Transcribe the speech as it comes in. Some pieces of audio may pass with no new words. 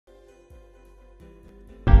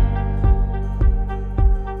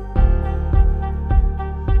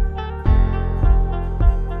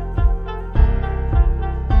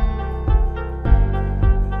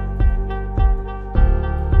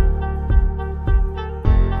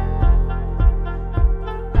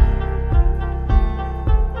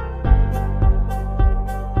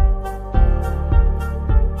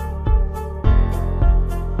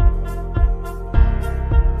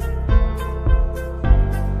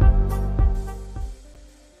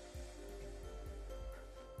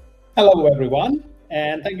Hello, everyone,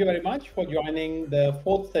 and thank you very much for joining the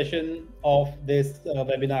fourth session of this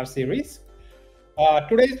webinar series.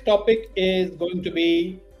 Today's topic is going to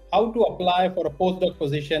be how to apply for a postdoc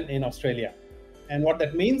position in Australia. And what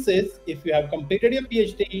that means is if you have completed your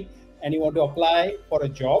PhD and you want to apply for a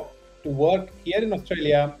job to work here in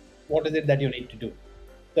Australia, what is it that you need to do?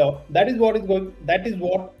 So that is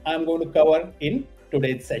what I'm going to cover in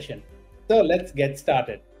today's session. So let's get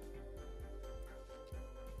started.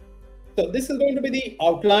 So this is going to be the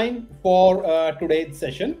outline for today's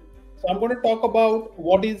session. So I'm going to talk about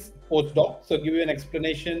what is postdoc. So give you an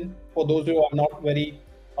explanation for those who are not very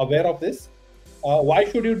aware of this. Why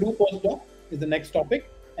should you do postdoc is the next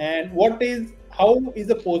topic. And how is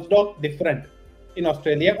a postdoc different in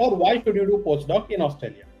Australia, or why should you do postdoc in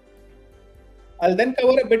Australia? I'll then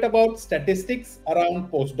cover a bit about statistics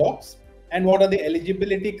around postdocs and what are the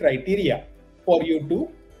eligibility criteria for you to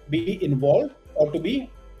be involved or to be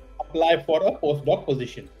apply for a postdoc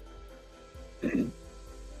position. Then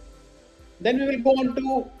we will go on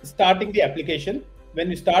to starting the application. When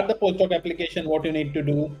you start the postdoc application, what you need to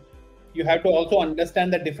do, you have to also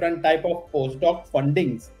understand the different type of postdoc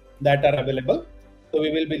fundings that are available. So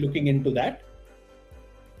we will be looking into that.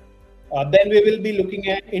 Then we will be looking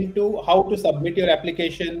into how to submit your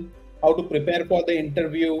application, how to prepare for the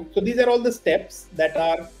interview. So these are all the steps that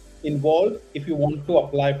are involved if you want to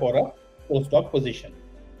apply for a postdoc position.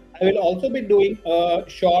 I will also be doing a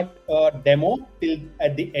short demo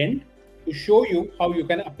at the end to show you how you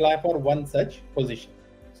can apply for one such position.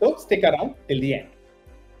 So stick around till the end.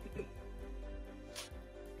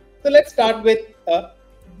 So let's start with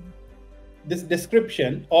this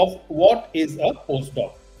description of what is a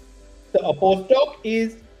postdoc. So a postdoc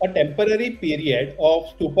is a temporary period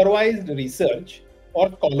of supervised research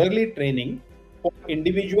or scholarly training for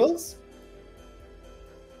individuals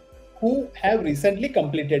who have recently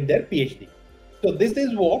completed their PhD. So this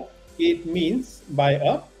is what it means by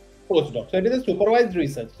a postdoc. So it is a supervised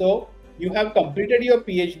research. So you have completed your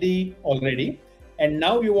PhD already, and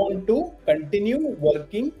now you want to continue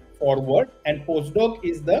working forward, and postdoc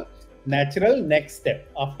is the natural next step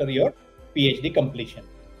after your PhD completion.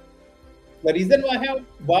 The reason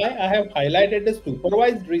why I have highlighted the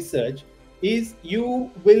supervised research is you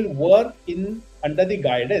will work under the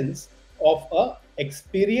guidance of a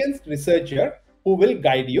experienced researcher who will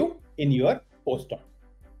guide you in your postdoc.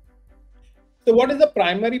 So what is the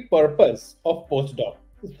primary purpose of postdoc?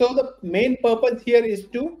 So the main purpose here is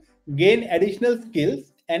to gain additional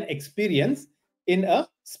skills and experience in a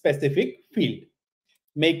specific field,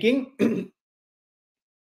 making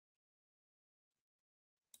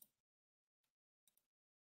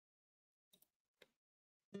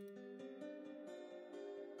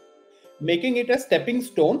it a stepping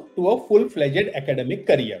stone to a full-fledged academic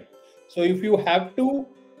career. So if you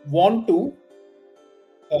want to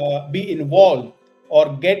be involved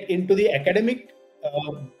or get into the academic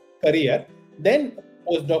career, then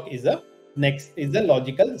postdoc is a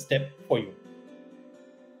logical step for you.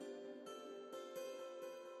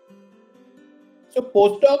 So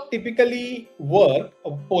postdocs,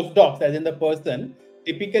 as in the person,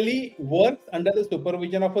 typically works under the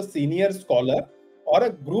supervision of a senior scholar or a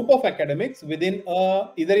group of academics within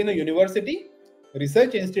either in a university,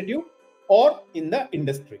 research institute, or in the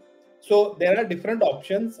industry. So there are different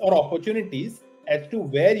options or opportunities as to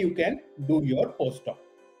where you can do your postdoc.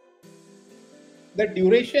 The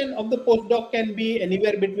duration of the postdoc can be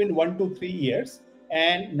anywhere between 1 to 3 years.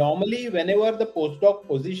 And normally, whenever the postdoc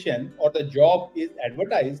position or the job is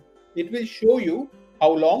advertised, it will show you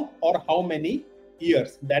how long or how many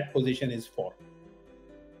years that position is for.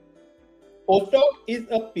 Postdoc is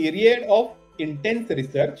a period of intense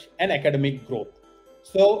research and academic growth.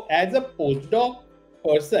 So as a postdoc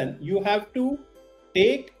person, you have to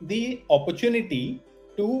take the opportunity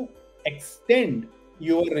to extend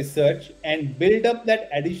your research and build up that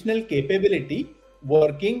additional capability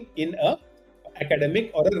working in a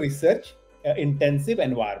academic or a research intensive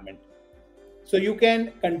environment. So you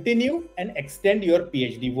can continue and extend your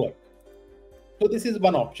PhD work. So this is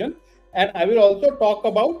one option. And I will also talk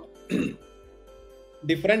about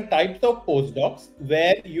different types of postdocs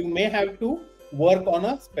where you may have to work on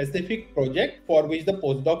a specific project for which the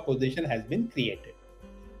postdoc position has been created.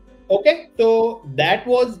 Okay, so that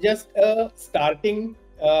was just a starting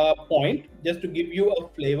point, just to give you a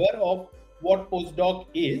flavor of what postdoc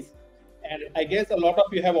is. And I guess a lot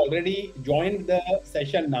of you have already joined the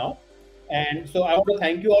session now. And so I want to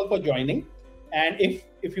thank you all for joining. And if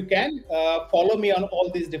you can follow me on all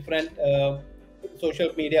these different social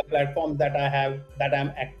media platforms that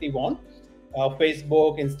I'm active on,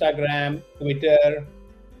 Facebook, Instagram, Twitter.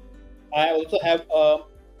 I also have a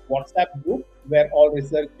WhatsApp group where all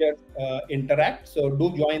researchers interact. So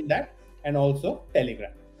do join that, and also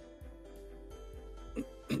Telegram.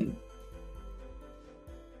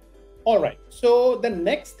 All right. So the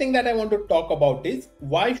next thing that I want to talk about is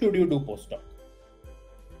why should you do postdoc?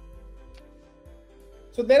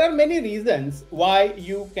 So there are many reasons why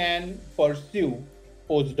you can pursue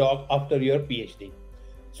postdoc after your PhD.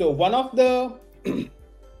 So one of the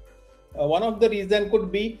reason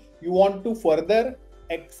could be you want to further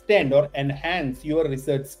extend or enhance your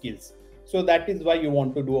research skills. So that is why you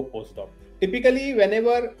want to do a postdoc. Typically,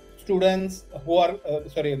 whenever students who are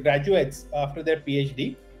graduates after their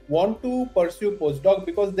PhD want to pursue postdoc,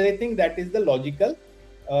 because they think that is the logical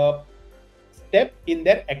step in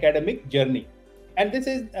their academic journey. And this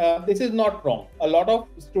is not wrong. A lot of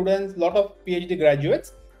students, lot of PhD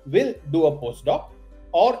graduates will do a postdoc,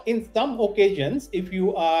 or in some occasions, if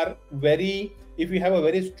you have a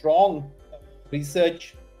very strong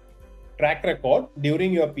research track record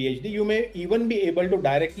during your PhD, you may even be able to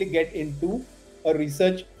directly get into a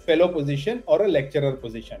research fellow position or a lecturer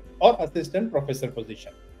position or assistant professor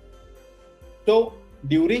position. So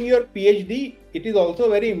during your PhD, it is also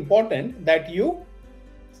very important that you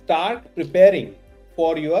start preparing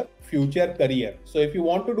for your future career. So if you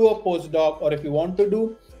want to do a postdoc, or if you want to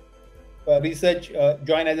do research,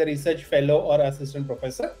 join as a research fellow or assistant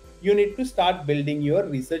professor, you need to start building your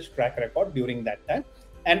research track record during that time.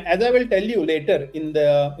 And as I will tell you later in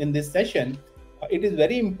this session, it is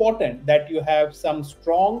very important that you have some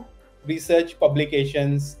strong research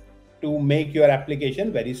publications to make your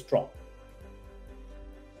application very strong.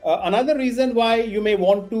 Another reason why you may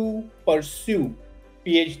want to pursue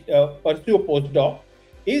a postdoc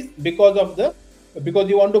is because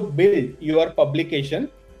you want to build your publication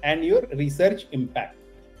and your research impact.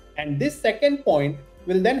 And this second point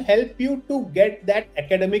will then help you to get that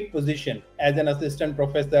academic position as an assistant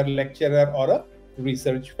professor, lecturer, or a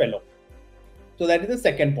research fellow. So that is the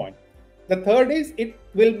second point. The third is it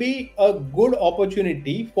will be a good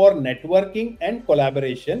opportunity for networking and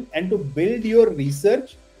collaboration, and to build your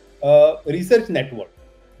research network,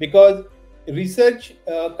 because research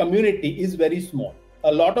community is very small.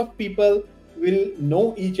 A lot of people will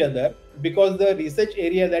know each other because the research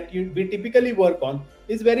area that we typically work on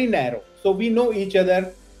is very narrow. So we know each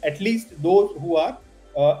other, at least those who are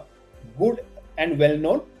good and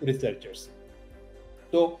well-known researchers.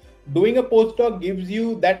 So doing a postdoc gives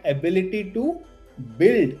you that ability to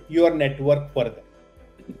build your network further.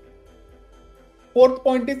 Fourth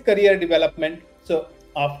point is career development. So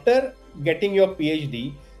after getting your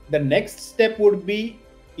PhD, the next step would be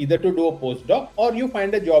either to do a postdoc or you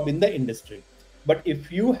find a job in the industry. But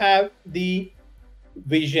if you have the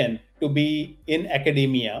vision to be in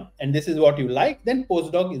academia and this is what you like, then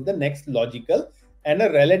postdoc is the next logical and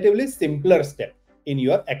a relatively simpler step in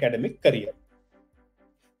your academic career.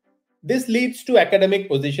 This leads to academic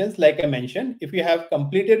positions. Like I mentioned, if you have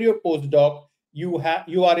completed your postdoc, you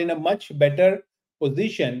are in a much better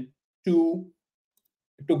position to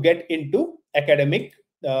get into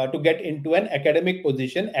an academic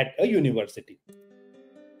position at a university.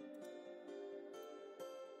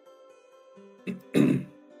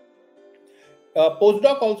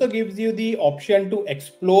 Postdoc also gives you the option to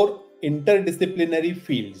explore interdisciplinary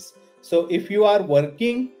fields. So if you are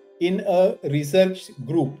working in a research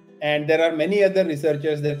group and there are many other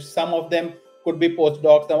researchers, that some of them could be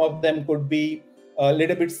postdocs, some of them could be a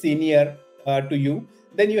little bit senior to you,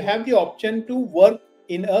 then you have the option to work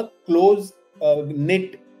in a close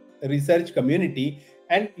knit research community,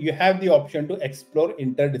 and you have the option to explore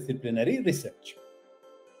interdisciplinary research.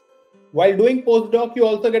 While doing postdoc, you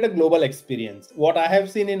also get a global experience. What I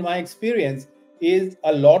have seen in my experience is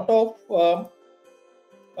a lot of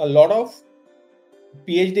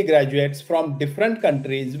PhD graduates from different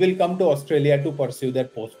countries will come to Australia to pursue their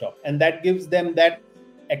postdoc, and that gives them that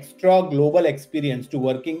extra global experience to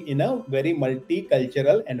working in a very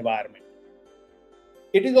multicultural environment.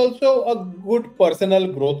 It is also a good personal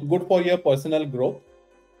growth, good for your personal growth,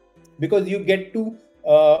 because you get to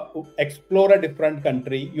explore a different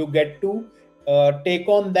country. You get to take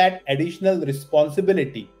on that additional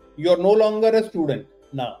responsibility. You are no longer a student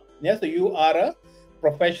now. Yeah, so you are a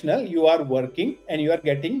professional, you are working and you are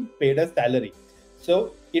getting paid a salary.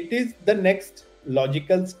 So it is the next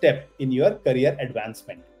logical step in your career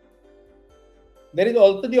advancement. There is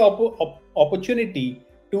also the opportunity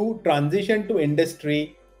to transition to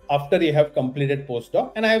industry after you have completed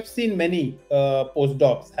postdoc. And I have seen many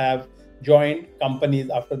postdocs have joined companies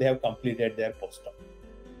after they have completed their postdoc.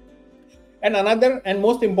 And another and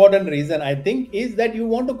most important reason, I think, is that you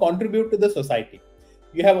want to contribute to the society.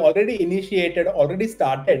 You have already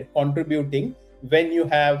started contributing when you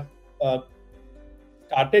have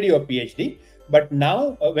started your PhD, but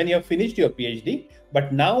now when you have finished your PhD,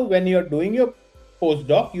 but now when you are doing your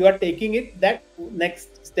postdoc, you are taking it that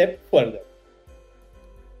next step further.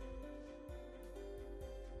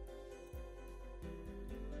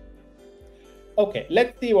 Okay,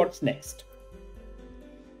 let's see what's next.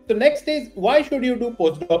 So next is, why should you do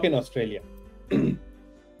postdoc in Australia?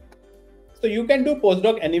 So you can do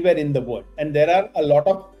postdoc anywhere in the world, and there are a lot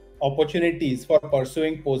of opportunities for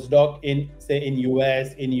pursuing postdoc in, say, in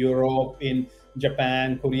US, in Europe, in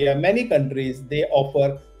Japan, Korea, many countries, they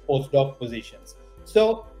offer postdoc positions.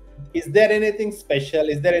 So is there anything special?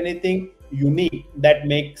 Is there anything unique that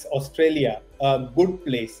makes Australia a good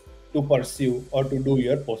place to pursue or to do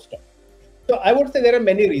your postdoc? So I would say there are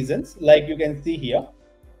many reasons, like you can see here.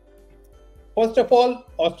 First of all,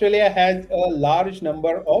 Australia has a large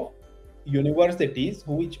number of universities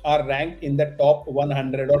which are ranked in the top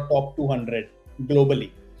 100 or top 200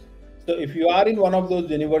 globally. So if you are in one of those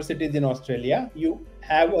universities in Australia, you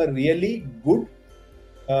have a really good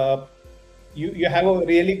you have a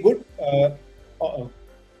really good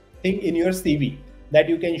thing in your CV, that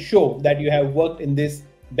you can show that you have worked in this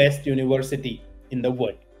best university in the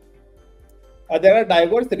world. There are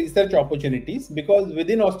diverse research opportunities because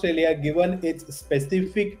within Australia, given its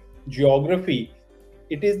specific geography,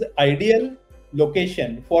 it is the ideal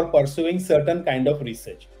location for pursuing certain kind of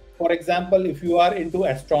research. For example, if you are into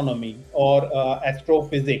astronomy or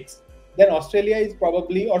astrophysics, then Australia is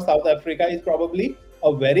probably, or South Africa is probably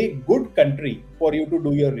a very good country for you to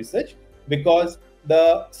do your research, because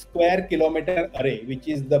the Square Kilometre Array, which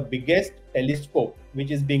is the biggest telescope which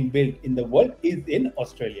is being built in the world, is in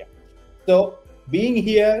Australia. So being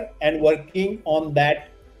here and working on that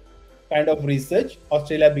kind of research,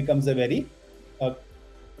 Australia becomes a very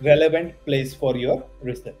relevant place for your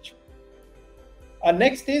research.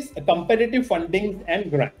 Next is competitive funding and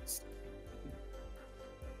grants.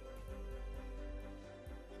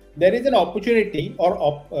 There is an opportunity or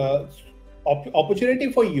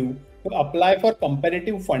opportunity for you to apply for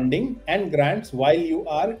competitive funding and grants while you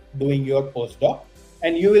are doing your postdoc,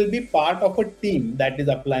 and you will be part of a team that is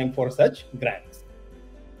applying for such grants.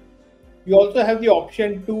 You also have the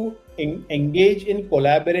option to engage in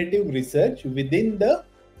collaborative research within the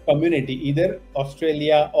community, either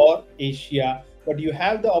Australia or Asia, but you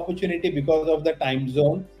have the opportunity, because of the time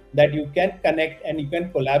zone, that you can connect and you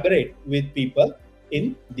can collaborate with people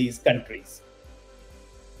in these countries.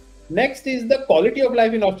 Next is the quality of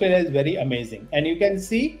life in Australia is very amazing, and you can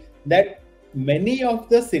see that many of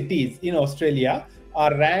the cities in Australia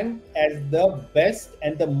are ranked as the best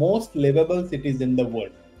and the most livable cities in the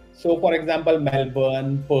world. So for example,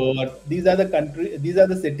 Melbourne, Perth, these are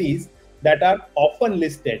the cities that are often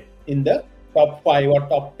listed in the top 5 or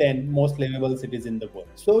top 10 most livable cities in the world.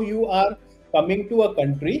 So you are coming to a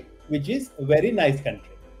country which is a very nice country.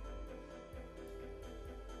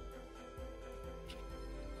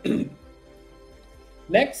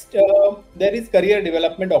 Next, there is career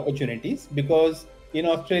development opportunities, because in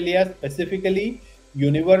Australia specifically,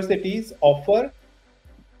 universities offer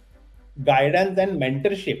guidance and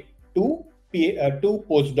mentorship to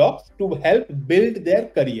postdocs to help build their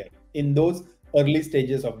career in those early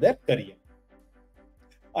stages of their career.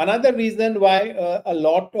 Another reason why a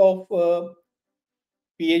lot of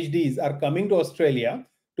PhDs are coming to Australia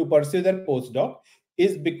to pursue their postdoc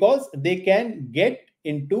is because they can get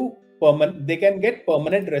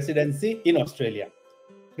permanent residency in Australia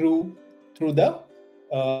through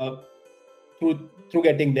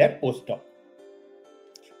getting their postdoc.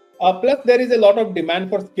 Plus, there is a lot of demand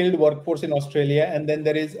for skilled workforce in Australia, and then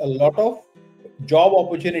there is a lot of job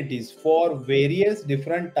opportunities for various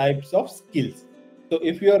different types of skills. So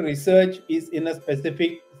if your research is in a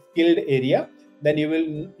specific skilled area, then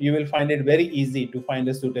you will find it very easy to find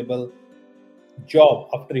a suitable job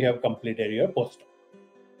after you have completed your postdoc.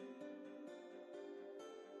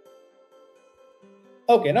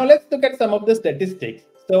 Okay, now let's look at some of the statistics.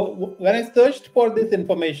 So when I searched for this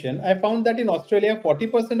information, I found that in Australia,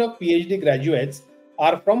 40% of PhD graduates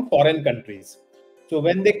are from foreign countries. So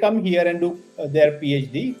when they come here and do their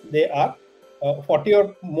PhD, they are 40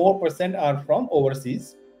 or more percent are from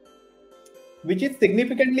overseas, which is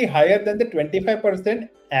significantly higher than the 25%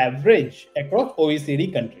 average across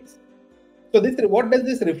OECD countries. So what does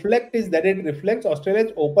this reflect is that it reflects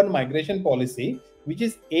Australia's open migration policy, which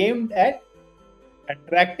is aimed at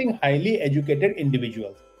attracting highly educated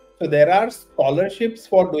individuals. So there are scholarships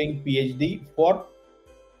for doing PhD for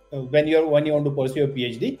when you want to pursue a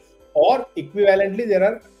PhD, or equivalently there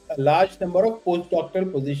are a large number of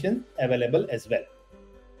postdoctoral positions available as well.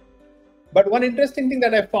 But one interesting thing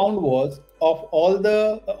that I found was of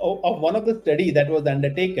one of the study that was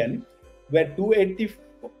undertaken, where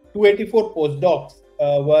 284 postdocs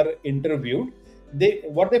were interviewed.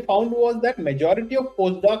 What they found was that majority of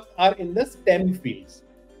postdocs are in the STEM fields,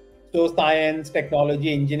 so science,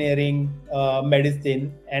 technology, engineering,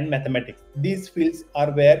 medicine, and mathematics. These fields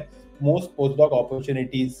are where most postdoc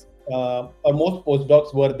opportunities or most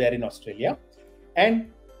postdocs were there in Australia, and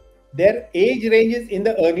their age ranges in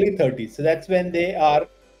the early 30s. So that's when they are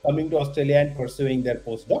coming to Australia and pursuing their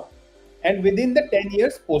postdoc. And within the 10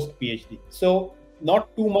 years post PhD. So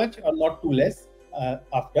not too much or not too less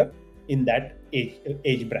after in that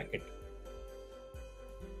age bracket.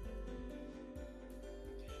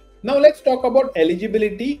 Now let's talk about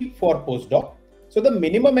eligibility for postdoc. So the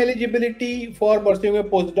minimum eligibility for pursuing a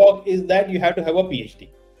postdoc is that you have to have a PhD.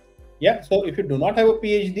 Yeah. So if you do not have a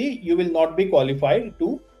PhD, you will not be qualified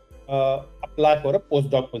to apply for a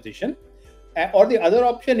postdoc position. Or the other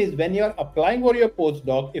option is when you are applying for your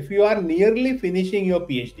postdoc, if you are nearly finishing your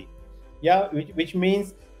PhD, yeah, which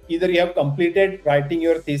means either you have completed writing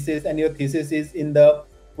your thesis and your thesis is in the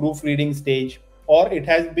proofreading stage, or it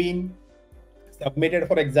has been submitted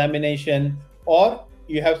for examination, or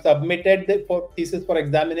you have submitted the thesis for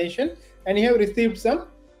examination and you have received some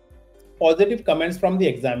positive comments from the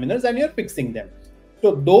examiners and you're fixing them.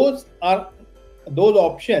 So those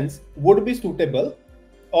options would be suitable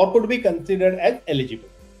or could be considered as eligible.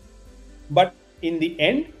 But in the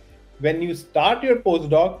end, when you start your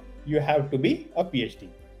postdoc, you have to be a PhD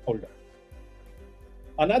holder.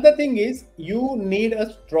 Another thing is you need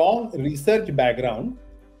a strong research background,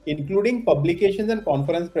 including publications and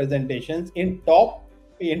conference presentations in top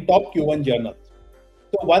Q1 journals.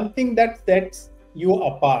 So one thing that sets you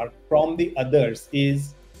apart from the others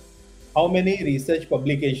is how many research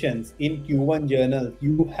publications in Q1 journals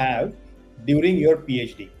you have during your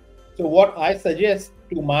PhD. So what I suggest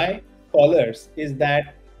to my scholars is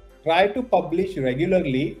that try to publish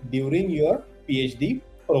regularly during your PhD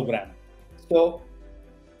program. So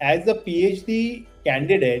as a PhD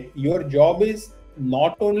candidate, your job is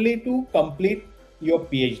not only to complete your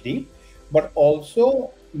PhD, but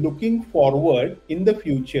also looking forward in the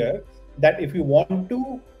future that if you want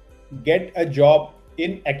to get a job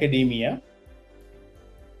in academia,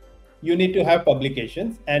 you need to have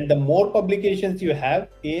publications, and the more publications you have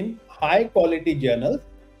in high quality journals,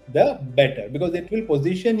 the better, because it will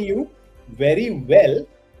position you very well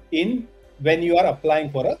in when you are applying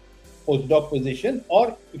for a postdoc position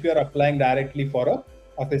or if you are applying directly for a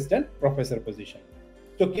assistant professor position.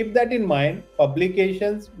 So keep that in mind.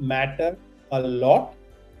 Publications matter a lot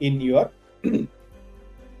in your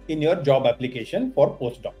in your job application for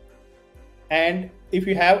postdoc. And if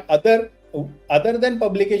you have other than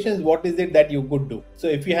publications, what is it that you could do? So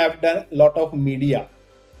if you have done a lot of media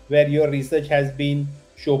where your research has been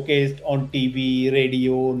showcased on TV,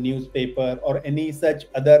 radio, newspaper, or any such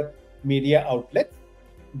other media outlets,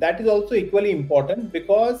 that is also equally important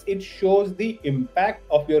because it shows the impact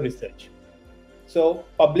of your research. So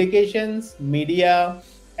publications, media,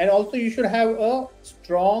 and also you should have a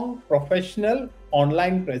strong professional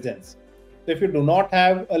online presence. So if you do not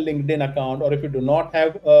have a LinkedIn account, or if you do not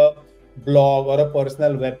have a blog or a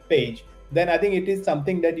personal web page, then I think it is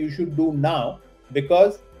something that you should do now,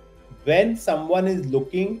 because when someone is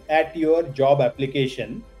looking at your job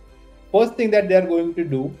application, first thing that they are going to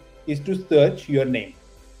do is to search your name.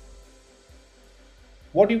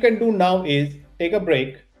 What you can do now is take a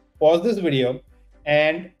break, pause this video,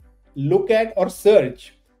 and look at or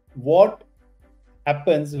search what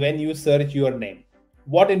happens when you search your name.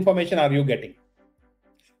 What information are you getting?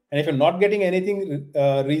 And if you're not getting anything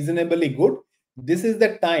reasonably good, this is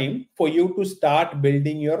the time for you to start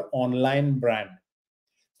building your online brand.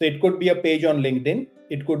 So it could be a page on LinkedIn,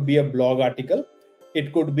 it could be a blog article,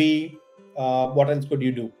 it could be what else could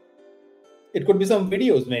you do? It could be some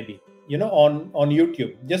videos maybe, on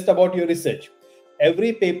YouTube, just about your research.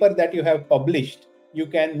 Every paper that you have published, you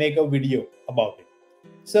can make a video about it.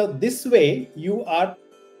 So this way you are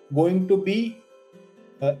going to be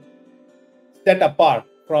set apart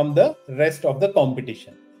from the rest of the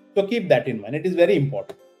competition. So keep that in mind. It is very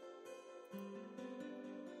important.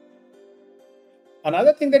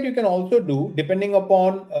 Another thing that you can also do, depending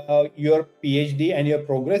upon your PhD and your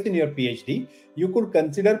progress in your PhD, you could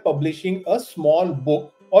consider publishing a small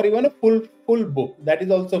book or even a full book. That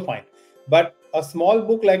is also fine. But a small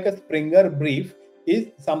book like a Springer brief is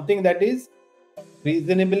something that is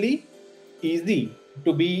reasonably easy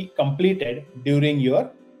to be completed during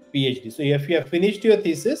your PhD. So if you have finished your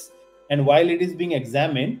thesis and while it is being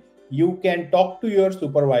examined, you can talk to your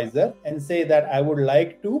supervisor and say that I would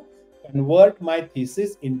like to convert my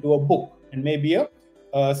thesis into a book. and maybe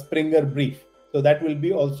a Springer brief. So that will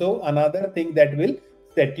be also another thing that will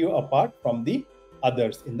set you apart from the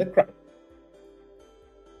others in the crowd.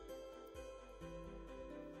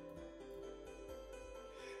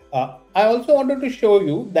 I also wanted to show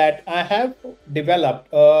you that I have developed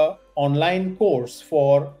an online course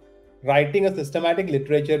for writing a systematic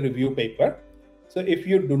literature review paper. So if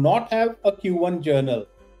you do not have a Q1 journal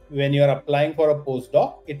when you are applying for a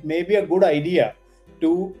postdoc, it may be a good idea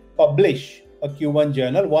to publish a Q1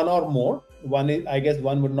 journal, one or more. One is, I guess,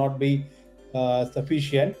 one would not be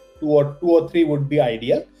sufficient. Two or three would be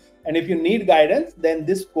ideal. And if you need guidance, then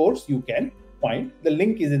this course you can find. The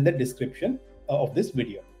link is in the description of this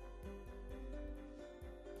video.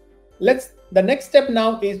 The next step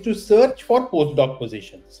now is to search for postdoc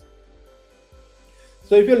positions.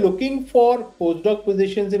 So if you're looking for postdoc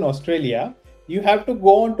positions in Australia, you have to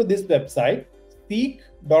go on to this website,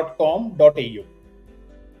 seek.com.au.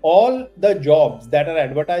 All the jobs that are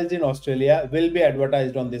advertised in Australia will be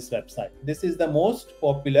advertised on this website. This is the most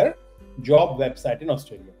popular job website in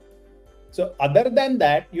Australia. So other than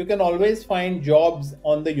that, you can always find jobs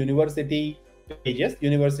on the university pages,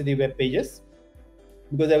 university web pages,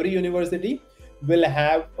 because every university will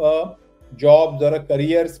have a jobs or a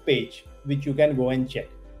careers page which you can go and check.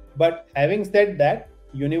 But having said that,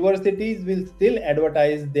 universities will still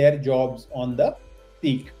advertise their jobs on the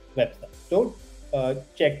Seek website. So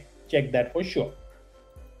check that for sure.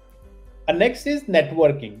 Next is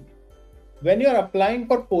networking. When you are applying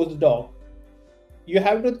for postdoc, you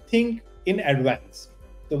have to think in advance.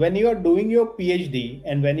 So when you are doing your PhD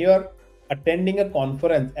and when you are attending a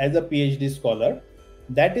conference as a PhD scholar,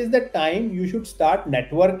 that is the time you should start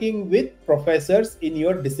networking with professors in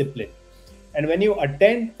your discipline. And when you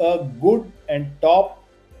attend a good and top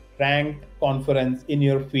ranked conference in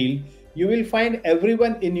your field, you will find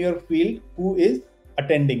everyone in your field who is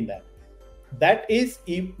attending that. That is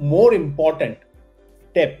a more important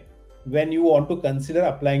step when you want to consider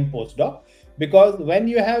applying postdoc, because when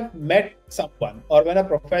you have met someone or when a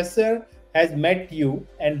professor has met you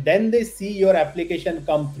and then they see your application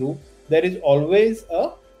come through, there is always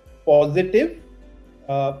a positive,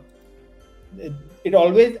 it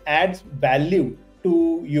always adds value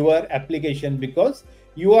to your application because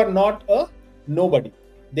you are not a nobody.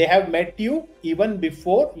 They have met you even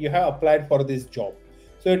before you have applied for this job.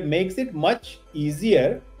 So it makes it much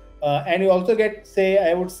easier, and you also get,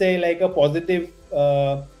 I would say, like a positive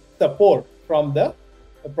support from the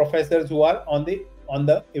professors who are on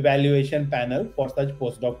the evaluation panel for such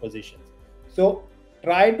postdoc positions. So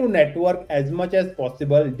try to network as much as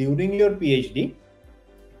possible during your PhD,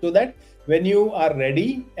 so that when you are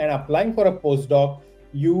ready and applying for a postdoc,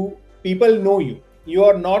 people know you. You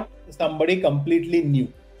are not somebody completely new,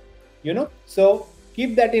 So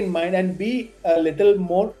keep that in mind and be a little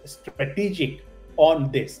more strategic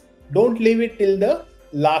on this. Don't leave it till the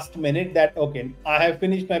last minute that, okay, I have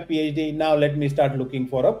finished my PhD, now let me start looking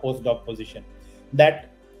for a postdoc position. That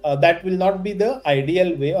will not be the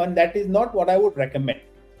ideal way, and that is not what I would recommend.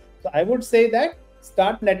 So I would say that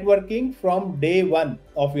start networking from day one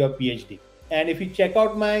of your PhD. And if you check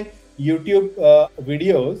out my YouTube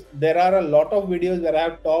videos, there are a lot of videos where I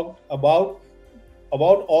have talked about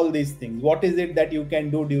all these things. What is it that you can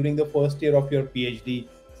do during the first year of your PhD,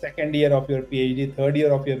 second year of your PhD, third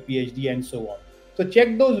year of your PhD, and so on. So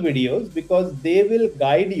check those videos because they will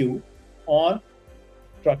guide you on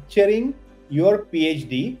structuring your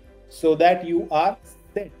PhD so that you are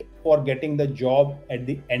set for getting the job at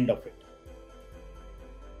the end of it.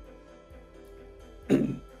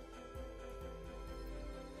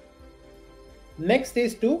 Next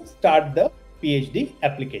is to start the PhD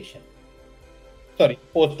application.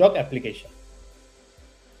 Postdoc application.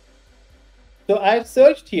 So I've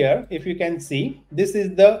searched here, if you can see, this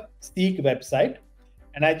is the Seek website,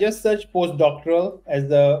 and I just searched postdoctoral as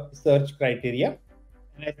the search criteria.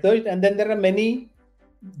 And I searched, and then there are many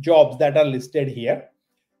jobs that are listed here.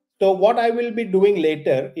 So what I will be doing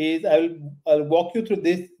later is I'll walk you through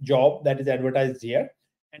this job that is advertised here,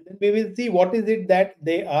 and then we will see what is it that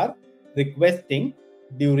they are requesting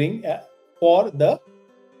during for the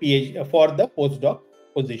postdoc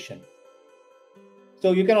position.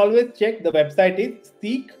 So you can always check, the website is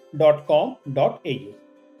seek.com.au.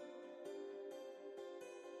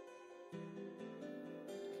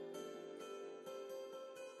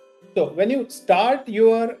 So when you start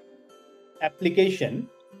your application,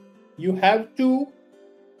 you have to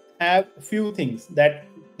have a few things that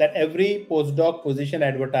every postdoc position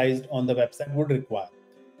advertised on the website would require.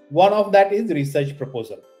 One of that is research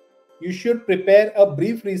proposal. You should prepare a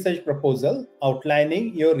brief research proposal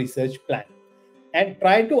outlining your research plan and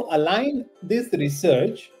try to align this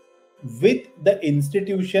research with the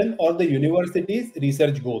institution or the university's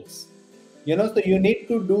research goals. So you need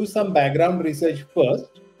to do some background research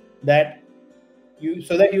first, that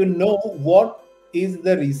so that you know what is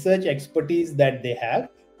the research expertise that they have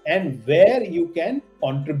and where you can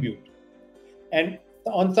contribute. And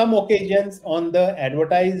on some occasions, on the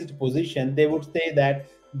advertised position, they would say that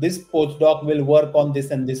this postdoc will work on this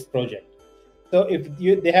and this project. So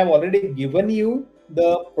if they have already given you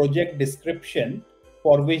the project description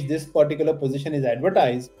for which this particular position is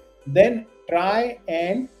advertised, then try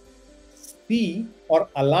and see or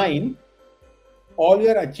align all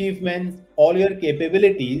your achievements, all your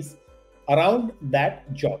capabilities around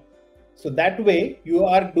that job. So that way you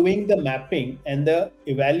are doing the mapping, and the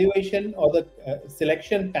evaluation or the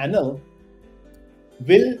selection panel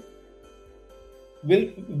will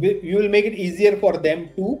you will make it easier for them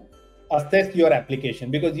to assess your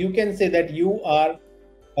application, because you can say that you are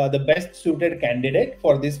the best suited candidate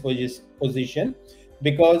for this position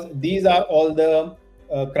because these are all the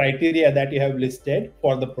criteria that you have listed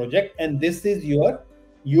for the project, and this is your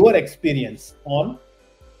experience on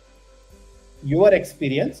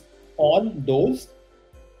those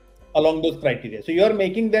along those criteria. So you are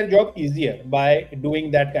making their job easier by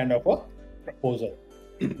doing that kind of a proposal.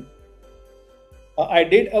 I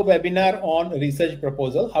did a webinar on research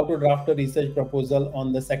proposal, how to draft a research proposal,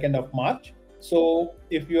 on the 2nd of March. So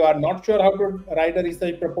if you are not sure how to write a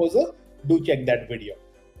research proposal, do check that video.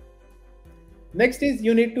 Next is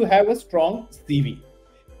you need to have a strong CV.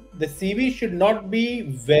 The CV should not be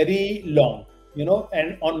very long,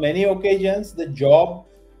 and on many occasions the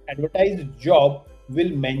advertised job will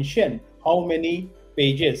mention how many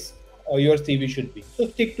pages your CV should be. So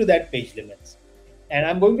stick to that page limits. And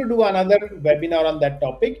I'm going to do another webinar on that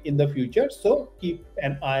topic in the future, so keep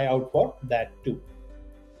an eye out for that too.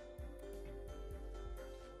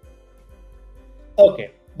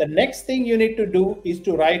 Okay, the next thing you need to do is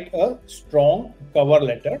to write a strong cover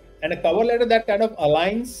letter, and a cover letter that kind of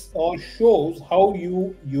aligns or shows how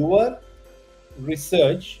your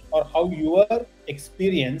research or how your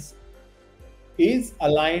experience is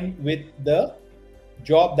aligned with the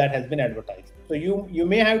job that has been advertised. So you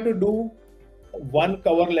may have to do one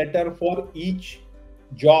cover letter for each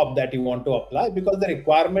job that you want to apply, because the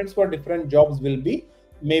requirements for different jobs may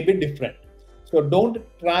be different. So don't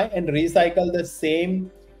try and recycle the same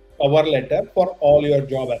cover letter for all your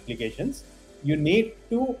job applications. You need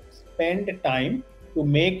to spend time to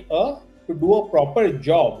do a proper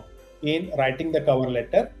job in writing the cover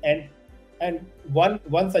letter. And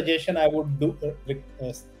one suggestion I would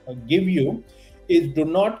give you is, do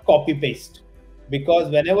not copy paste, because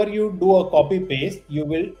whenever you do a copy paste, you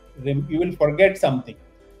will forget something,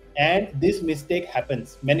 and this mistake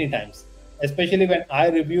happens many times, especially when I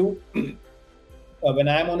review when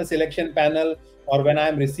I am on a selection panel, or when I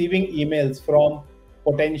am receiving emails from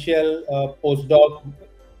potential postdoc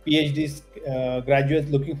PhD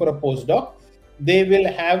graduates looking for a postdoc. They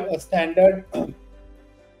will have a standard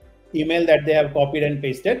email that they have copied and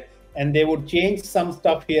pasted, and they would change some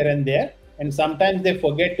stuff here and there, and sometimes they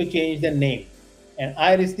forget to change the name. And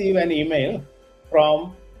I receive an email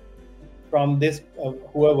from this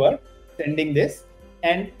whoever sending this,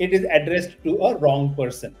 and it is addressed to a wrong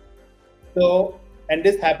person. So, and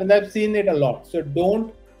this happens, I've seen it a lot. So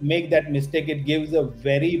don't make that mistake. It gives a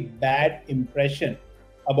very bad impression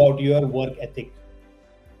about your work ethic.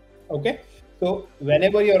 Okay, so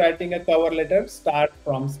whenever you're writing a cover letter, start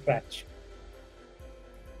from scratch.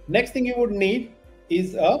 Next thing you would need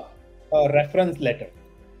is a reference letter.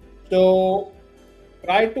 So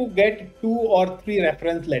try to get 2 or 3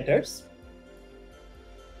 reference letters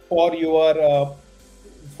for your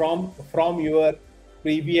from your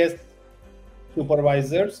previous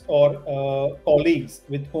supervisors or colleagues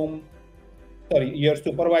with whom, your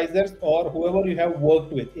supervisors or whoever you have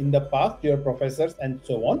worked with in the past, your professors and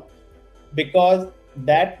so on, because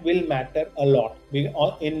that will matter a lot.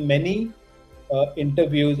 In many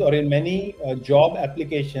interviews or in many job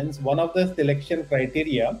applications, one of the selection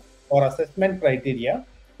criteria or assessment criteria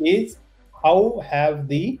is how have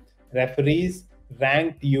the referees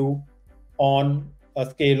ranked you on a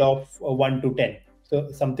scale of 1 to 10. So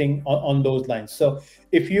something on those lines. So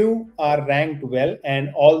if you are ranked well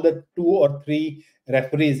and all the 2 or 3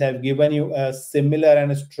 referees have given you a similar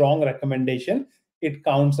and a strong recommendation, it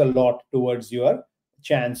counts a lot towards your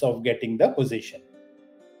chance of getting the position.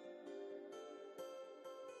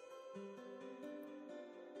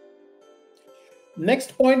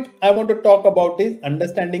 Next point I want to talk about is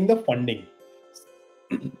understanding the funding.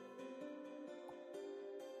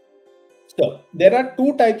 So there are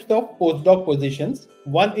 2 types of postdoc positions.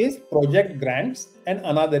 One is project grants and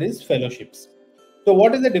another is fellowships. So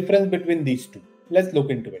what is the difference between these two? Let's look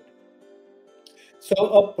into it. So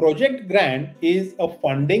a project grant is a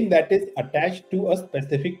funding that is attached to a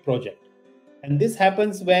specific project. And this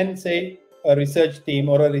happens when, say, a research team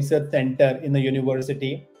or a research center in a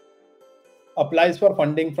university applies for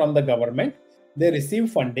funding from the government. They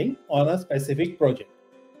receive funding on a specific project.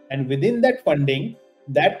 And within that funding,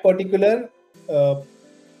 that particular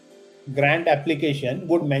grant application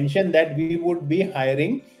would mention that we would be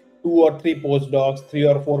hiring 2 or 3 postdocs, 3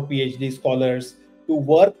 or 4 PhD scholars to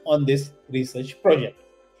work on this research project.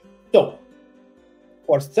 So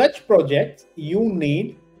for such projects, you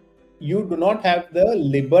do not have the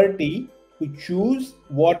liberty to choose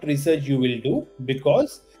what research you will do,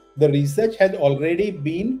 because the research has already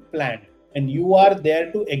been planned and you are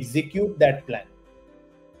there to execute that plan.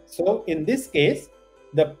 So in this case,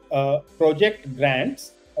 the project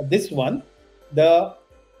grants, this one,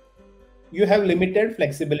 you have limited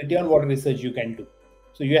flexibility on what research you can do.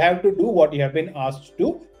 So you have to do what you have been asked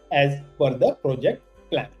to as per the project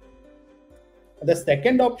plan. The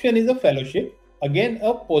second option is a fellowship, again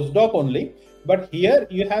a postdoc only, but here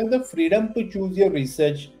you have the freedom to choose your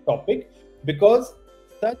research topic, because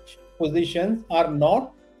such positions are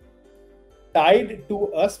not tied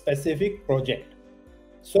to a specific project.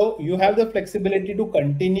 So you have the flexibility to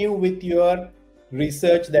continue with your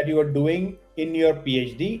research that you are doing in your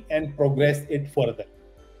PhD and progress it further.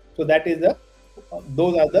 So that is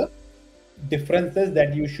those are the differences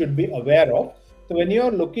that you should be aware of. So when you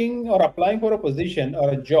are looking or applying for a position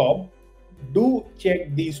or a job, do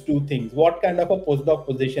check these two things. What kind of a postdoc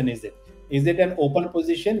position is it? Is it an open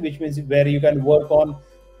position, which means where you can work on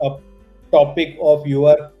a topic of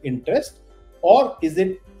your interest, or is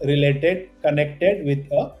it connected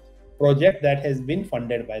with a project that has been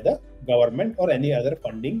funded by the government or any other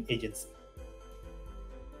funding agency?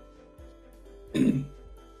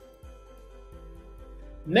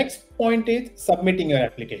 Next point is submitting your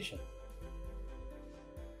application.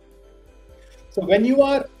 So when you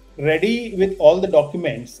are ready with all the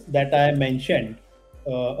documents that I mentioned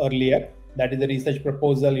earlier, that is the research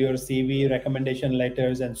proposal, your CV, recommendation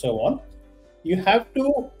letters, and so on, you have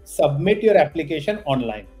to submit your application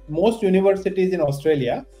online. Most universities in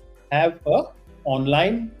Australia have a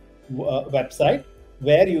online website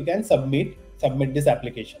where you can submit these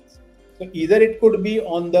applications. So either it could be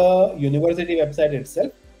on the university website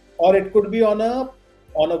itself, or it could be on a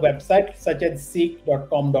website such as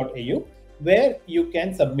seek.com.au, where you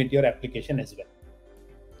can submit your application as well.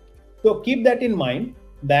 So keep that in mind,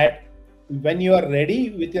 that when you are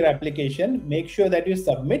ready with your application, make sure that you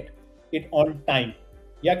submit it on time.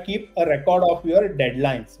 Yeah, keep a record of your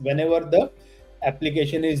deadlines whenever the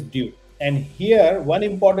application is due. And here, one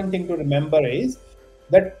important thing to remember is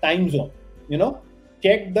the time zone.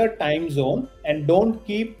 Check the time zone and don't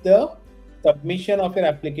keep the submission of your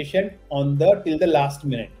application till the last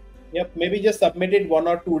minute. Yep, maybe just submit it 1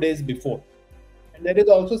 or 2 days before. And there is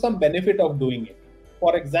also some benefit of doing it.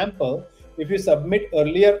 For example, if you submit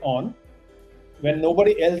earlier on, when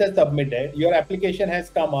nobody else has submitted, your application has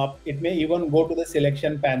come up, it may even go to the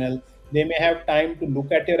selection panel. They may have time to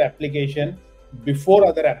look at your application before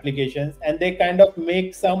other applications, and they kind of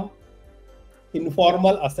make some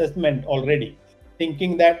informal assessment already,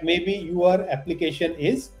 thinking that maybe your application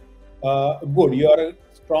is good, you are a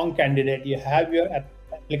strong candidate, you have your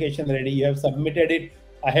application ready, you have submitted it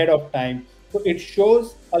ahead of time. So it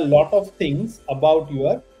shows a lot of things about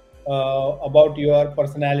your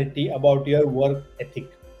personality, about your work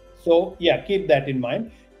ethic. So yeah, keep that in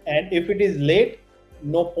mind. And if it is late,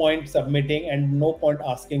 no point submitting and no point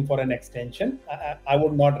asking for an extension. I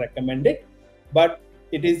would not recommend it, but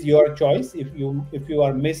it is your choice. If you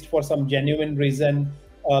are missed for some genuine reason,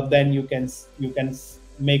 then you can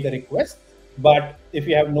make a request. But if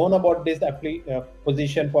you have known about this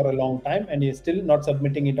position for a long time and you're still not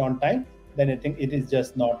submitting it on time, then I think it is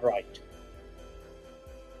just not right.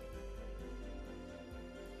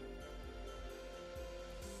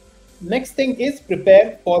 Next thing is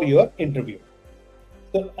prepare for your interview.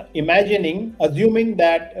 So assuming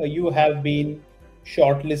that you have been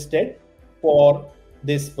shortlisted for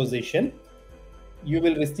this position, you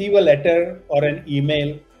will receive a letter or an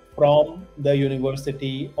email from the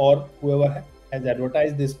university or whoever has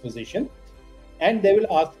advertised this position, and they will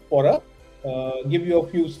ask for give you a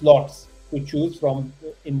few slots to choose from,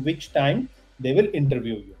 in which time they will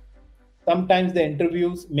interview you. Sometimes the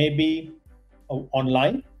interviews may be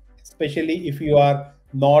online, especially if you are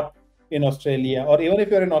not in Australia, or even if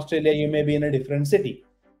you're in Australia, you may be in a different city.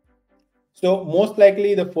 So most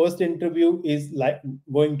likely the first interview is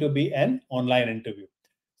going to be an online interview.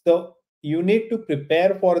 So you need to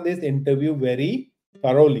prepare for this interview very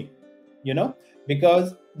thoroughly.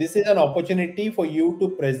 because this is an opportunity for you to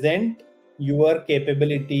present your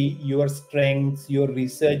capability, your strengths, your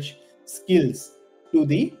research skills to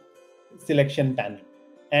the selection panel.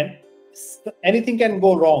 And anything can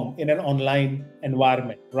go wrong in an online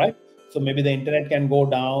environment, right? So maybe the internet can go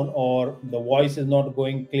down, or the voice is not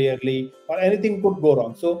going clearly, or anything could go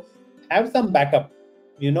wrong. So have some backup,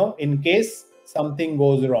 in case something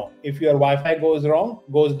goes wrong. If your Wi-Fi goes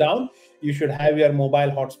down, you should have your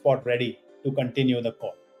mobile hotspot ready to continue the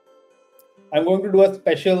call. I'm going to do a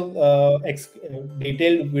special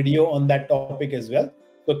detailed video on that topic as well.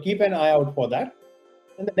 So keep an eye out for that.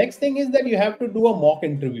 And the next thing is that you have to do a mock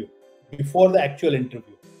interview before the actual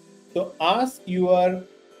interview. So ask your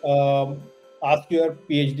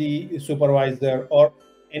PhD supervisor or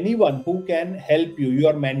anyone who can help you,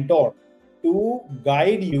 your mentor, to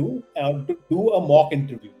guide you to do a mock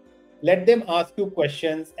interview. Let them ask you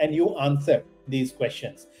questions and you answer these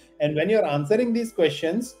questions. And when you're answering these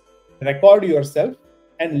questions, record yourself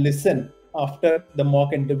and listen after the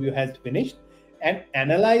mock interview has finished, and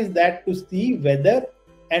analyze that to see whether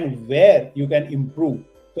and where you can improve,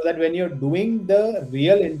 so that when you're doing the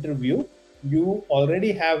real interview, you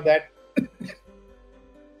already have that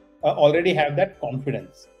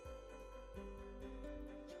confidence.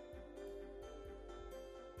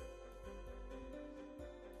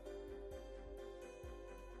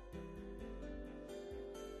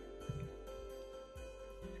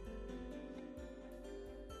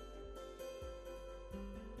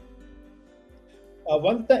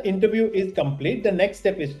 Once the interview is complete, the next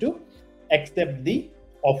step is to accept the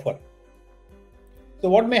offer. So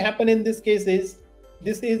what may happen in this case is,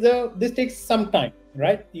 this takes some time,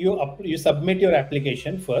 right? You submit your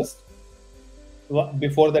application first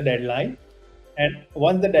before the deadline, and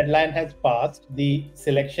once the deadline has passed, the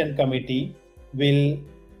selection committee will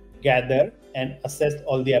gather and assess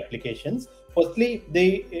all the applications. Firstly,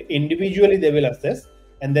 individually they will assess,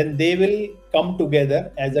 and then they will come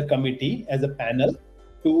together as a committee, as a panel,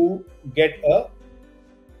 to get a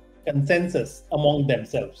consensus among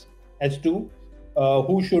themselves as to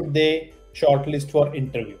who should they shortlist for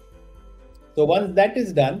interview. So once that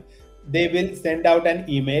is done, they will send out an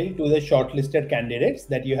email to the shortlisted candidates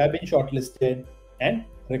that you have been shortlisted and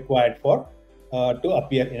required for to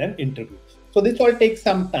appear in an interview. So this all takes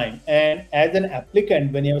some time, and as an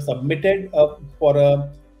applicant, when you have submitted for a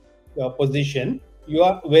position, you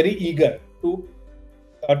are very eager to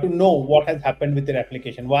know what has happened with your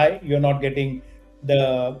application, why you're not getting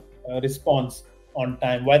the response on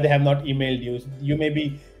time, why they have not emailed you. You may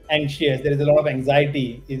be anxious, there is a lot of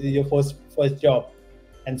anxiety, is it your first job,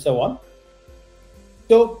 and so on.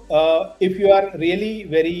 So if you are really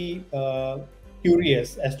very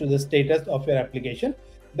curious as to the status of your application,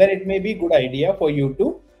 then it may be a good idea for you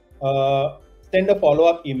to send a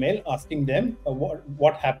follow-up email asking them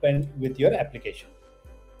what happened with your application.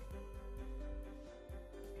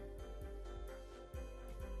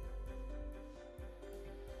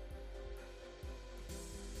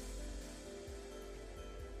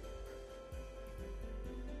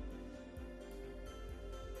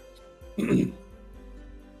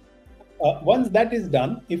 Once that is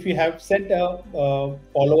done, if you have sent a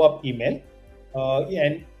follow-up email,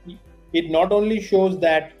 and it not only shows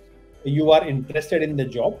that you are interested in the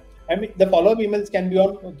job. I mean, the follow-up emails can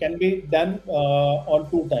be done on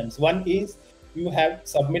two times. One is you have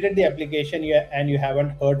submitted the application and you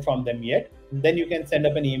haven't heard from them yet. Then you can send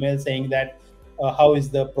up an email saying that how is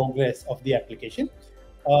the progress of the application.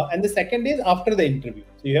 And the second is after the interview.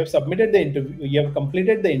 So you have submitted the interview, you have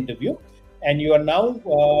completed the interview, and you are now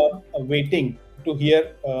waiting to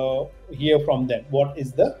hear from them what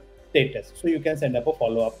is the status. So you can send up a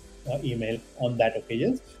follow-up email on that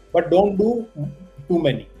occasion, but don't do too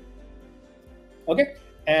many. Okay,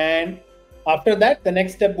 and after that, the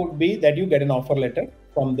next step would be that you get an offer letter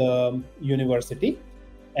from the university,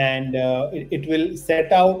 and it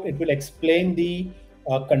will explain the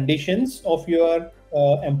conditions of your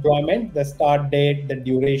employment, the start date, the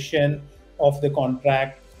duration of the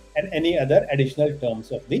contract, and any other additional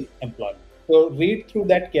terms of the employment. So read through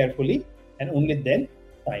that carefully and only then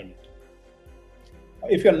sign it.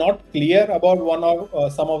 If you're not clear about one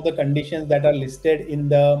or some of the conditions that are listed in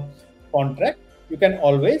the contract, you can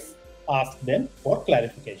always ask them for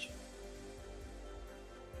clarification.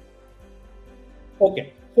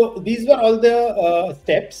 Okay, so these were all the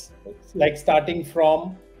steps, like starting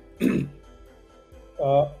from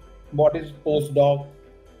what is postdoc,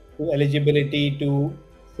 to eligibility, to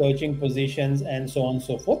searching positions, and so on and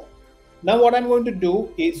so forth. Now what I'm going to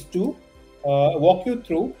do is to walk you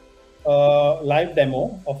through a live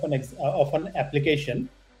demo of an application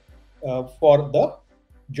for the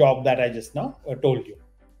job that I just now told you.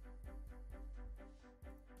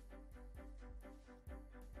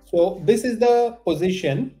 So this is the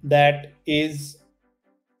position that is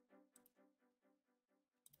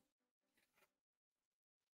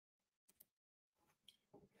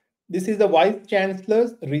the Vice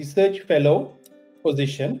Chancellor's Research Fellow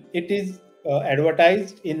position. It is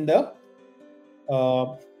advertised in the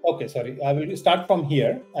okay, sorry, I will start from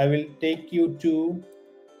here. I will take you to,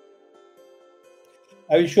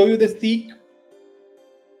 I will show you the Seek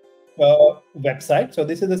website. So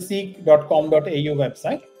this is the seek.com.au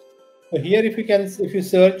website. So here, if you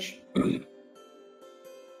search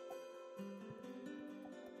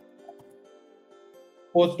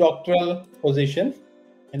postdoctoral position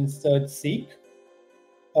and search Seek,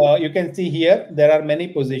 you can see here there are many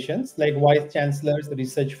positions like Vice Chancellor's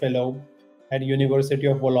Research Fellow at University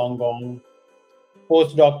of Wollongong,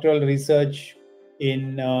 postdoctoral research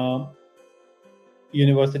in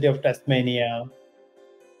University of Tasmania.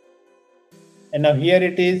 And now here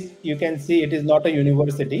it is, you can see it is not a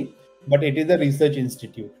university, but it is a research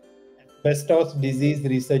institute. Asbestos Disease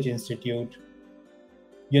Research Institute,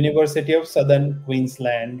 University of Southern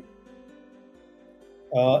Queensland,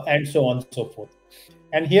 and so on and so forth.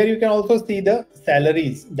 And here you can also see the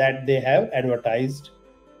salaries that they have advertised.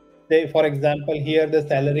 Say, for example, here the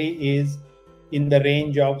salary is in the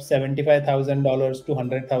range of $75,000 to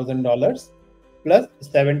 $100,000 plus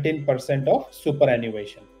 17% of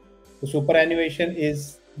superannuation. So superannuation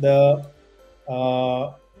is the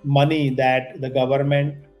money that the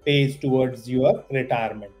government pays towards your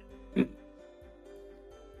retirement.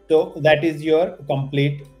 So that is your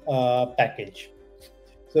complete package.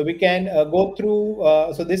 So we can go through,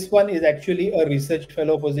 so this one is actually a research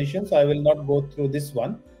fellow position, so I will not go through this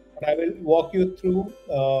one, but I will walk you through,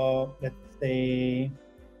 let's say,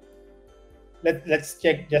 let's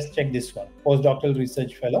check this one, postdoctoral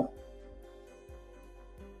research fellow.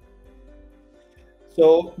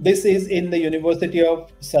 So this is in the University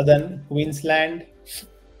of Southern Queensland.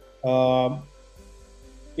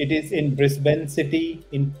 It is in Brisbane City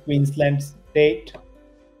in Queensland State.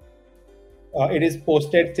 It is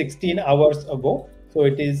posted 16 hours ago, so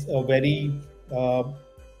it is a very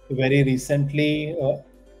recently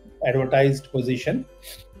advertised position.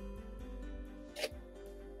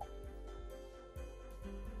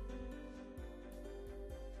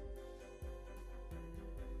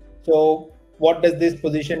 So what does this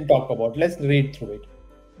position talk about? Let's read through it.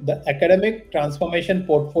 The academic transformation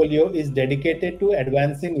portfolio is dedicated to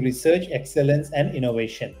advancing research excellence and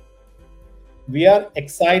innovation. We are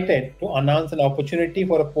excited to announce an opportunity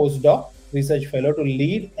for a postdoc research fellow to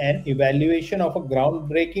lead an evaluation of a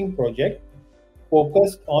groundbreaking project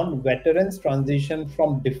focused on veterans' transition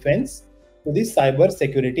from defense to the cyber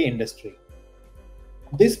security industry.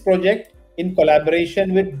 This project, in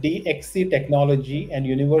collaboration with DXC Technology and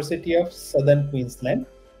University of Southern Queensland,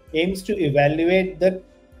 aims to evaluate the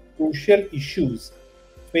crucial issues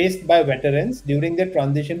faced by veterans during their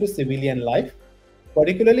transition to civilian life,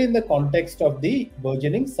 particularly in the context of the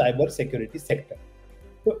burgeoning cyber security sector.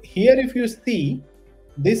 So here, if you see,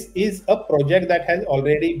 this is a project that has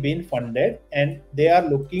already been funded and they are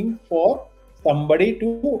looking for somebody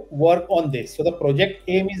to work on this. So the project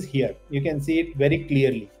aim is here. You can see it very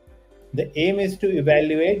clearly. The aim is to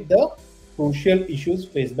evaluate the crucial issues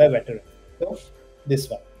faced by veterans. So this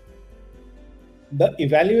one. The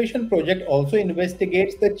evaluation project also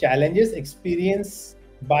investigates the challenges experienced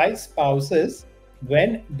by spouses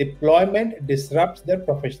when deployment disrupts their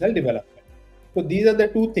professional development. So these are the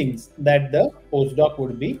two things that the postdoc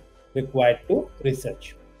would be required to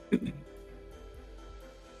research. To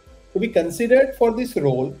be considered for this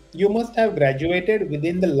role, you must have graduated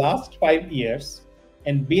within the last 5 years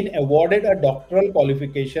and been awarded a doctoral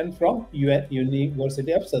qualification from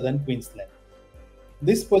University of Southern Queensland.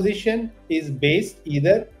 This position is based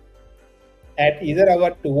either at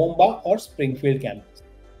our Toowoomba or Springfield campus.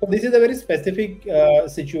 So this is a very specific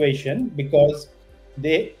situation because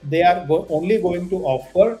they are only going to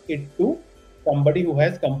offer it to somebody who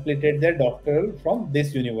has completed their doctoral from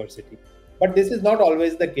this university. But this is not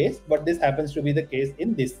always the case, but this happens to be the case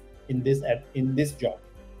in this job.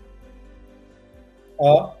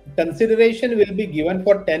 Consideration will be given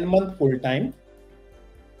for 10-month full-time,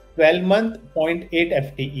 12-month 0.8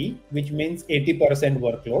 FTE, which means 80%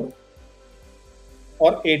 workload,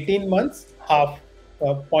 or 18 months half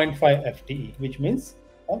 0.5 FTE, which means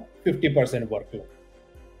 50% workload.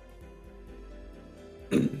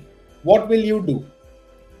 What will you do?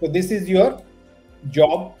 So this is your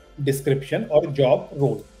job description or job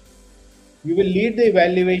role. You will lead the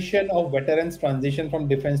evaluation of veterans' transition from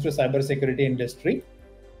defense to cybersecurity industry.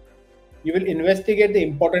 You will investigate the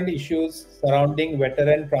important issues surrounding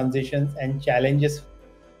veteran transitions and challenges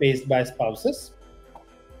faced by spouses.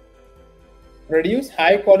 Produce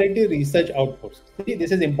high quality research outputs. See,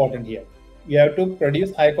 this is important here. You have to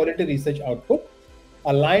produce high quality research output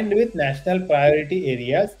aligned with national priority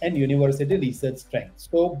areas and university research strengths.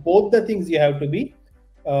 So both the things you have to be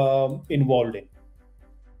involved in.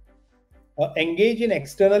 Engage in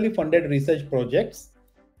externally funded research projects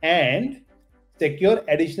and secure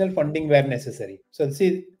additional funding where necessary. So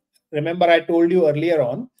see, remember I told you earlier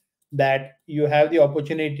on that you have the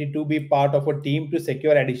opportunity to be part of a team to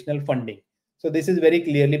secure additional funding. So this is very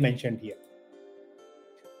clearly mentioned here.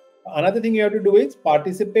 Another thing you have to do is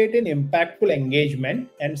participate in impactful engagement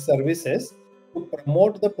and services to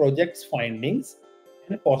promote the project's findings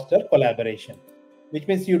and foster collaboration, which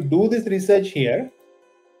means you do this research here,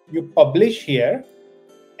 you publish here,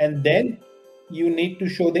 and then you need to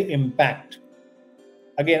show the impact.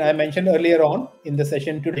 Again, I mentioned earlier on in the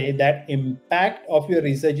session today that impact of your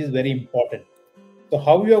research is very important. So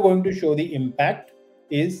how you are going to show the impact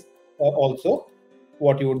is also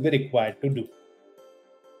what you would be required to do.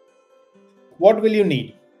 What will you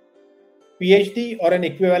need? PhD or an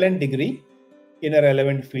equivalent degree in a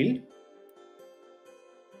relevant field,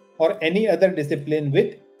 or any other discipline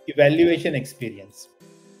with evaluation experience.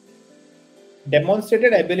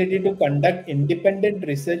 Demonstrated ability to conduct independent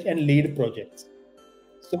research and lead projects.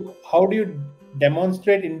 So how do you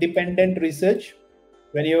demonstrate independent research?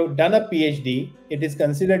 When you have done a PhD, it is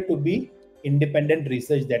considered to be independent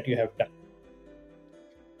research that you have done.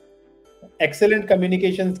 Excellent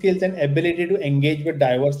communication skills and ability to engage with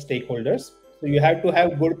diverse stakeholders. So you have to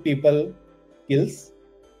have good people skills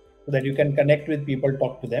so that you can connect with people,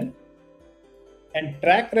 talk to them. And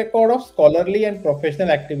track record of scholarly and professional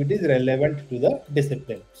activities relevant to the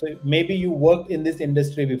discipline. So maybe you worked in this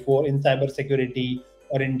industry before in cybersecurity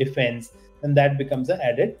or in defense, and that becomes an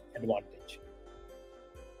added advantage.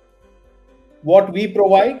 What we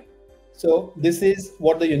provide, so this is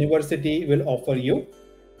what the university will offer you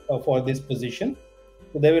for this position.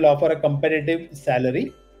 So they will offer a competitive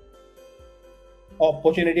salary,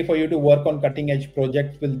 opportunity for you to work on cutting edge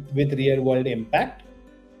projects with real world impact,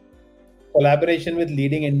 collaboration with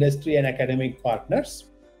leading industry and academic partners,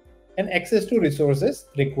 and access to resources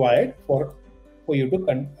required for you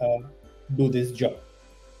to do this job.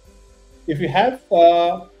 If you have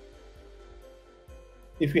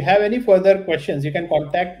any further questions, you can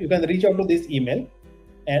reach out to this email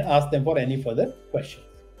and ask them for any further questions.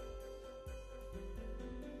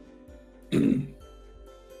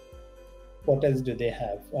 What else do they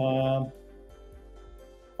have?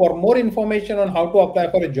 For more information on how to apply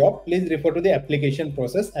for a job, please refer to the application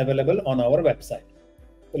process available on our website.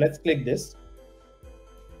 So let's click this.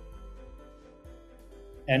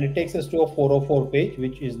 And it takes us to a 404 page,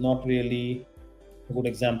 which is not really a good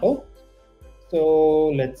example. So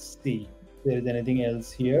let's see if there is anything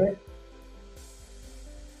else here.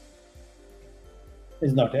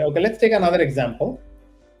 It's not here. Okay, let's take another example.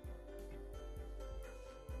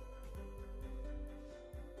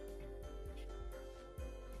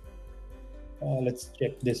 Let's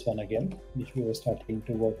check this one again, which we were starting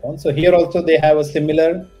to work on. So here also they have a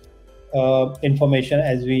similar information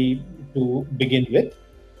as we to begin with.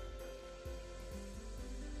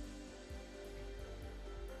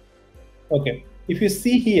 Okay, if you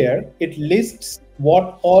see here, it lists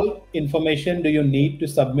what all information do you need to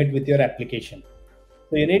submit with your application.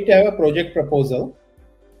 So you need to have a project proposal,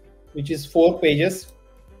 which is 4 pages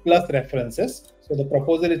plus references. So the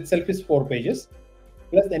proposal itself is 4 pages.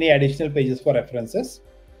 Plus any additional pages for references.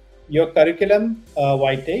 Your curriculum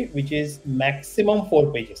vitae, which is maximum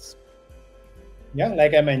 4 pages. Yeah,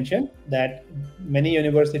 like I mentioned, that many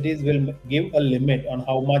universities will give a limit on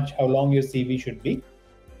how long your CV should be,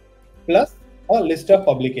 plus a list of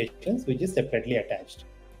publications, which is separately attached.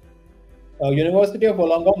 University of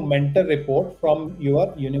Wollongong mentor report from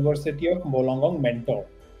your University of Wollongong mentor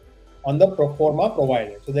on the pro forma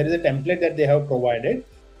provided. So there is a template that they have provided,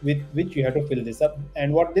 with which you have to fill this up.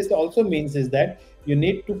 And what this also means is that you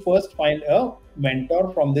need to first find a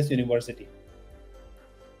mentor from this university.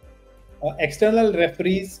 External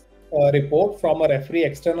referees report from a referee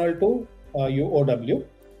external to UOW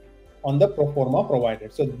on the pro forma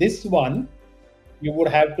provided. So this one, you would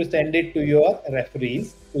have to send it to your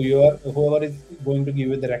referees, to your whoever is going to give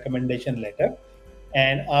you the recommendation letter,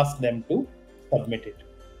 and ask them to submit it.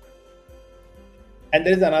 And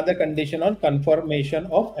there is another condition on confirmation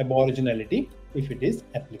of aboriginality, if it is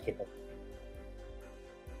applicable.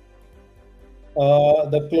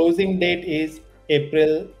 The closing date is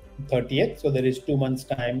April 30th, so there is 2 months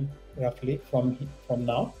time roughly from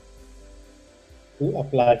now. to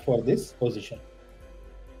apply for this position.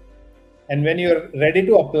 And when you're ready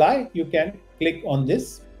to apply, you can click on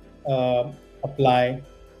this apply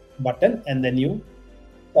button, and then you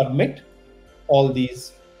submit all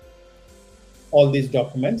these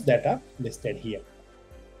documents that are listed here.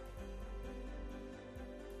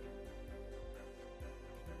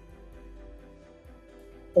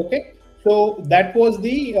 Okay, so that was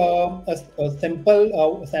the a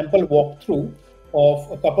simple sample walkthrough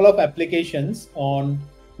of a couple of applications on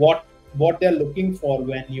what they're looking for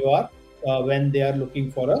when you are when they are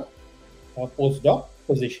looking for a postdoc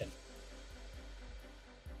position.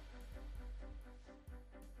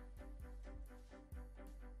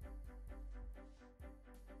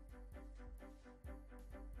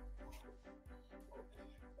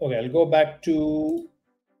 Okay, I'll go back to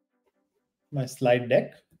my slide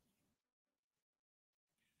deck.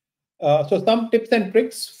 So some tips and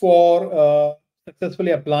tricks for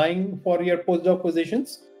successfully applying for your postdoc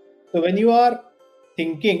positions. So when you are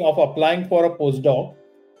thinking of applying for a postdoc,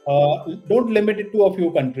 don't limit it to a few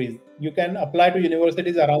countries. You can apply to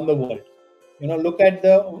universities around the world. You know, look at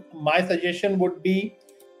my suggestion would be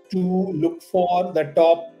to look for the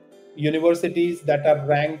top universities that are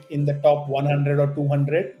ranked in the top 100 or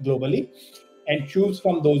 200 globally and choose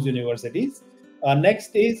from those universities.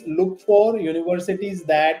 Next is look for universities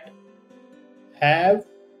that have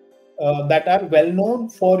that are well known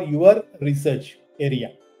for your research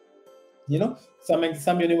area. You know,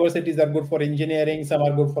 some universities are good for engineering, some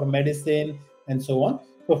are good for medicine, and so on.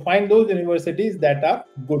 So find those universities that are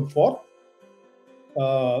good for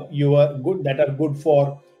good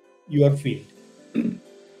for your field.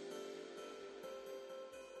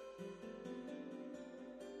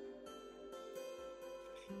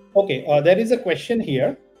 Okay, there is a question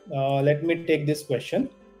here. Let me take this question.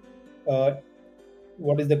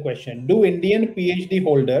 What is the question? Do Indian PhD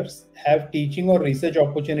holders have teaching or research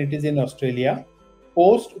opportunities in Australia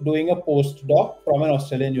post doing a postdoc from an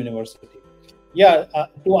Australian university? Yeah,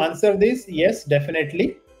 to answer this, yes,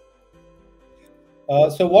 definitely.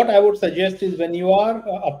 So what I would suggest is when you are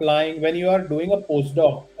when you are doing a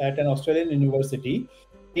postdoc at an Australian university,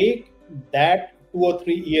 take that 2 or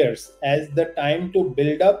 3 years as the time to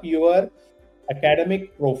build up your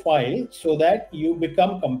academic profile so that you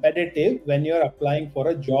become competitive when you're applying for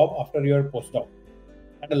a job after your postdoc.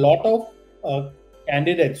 And a lot of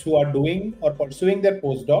candidates who are doing or pursuing their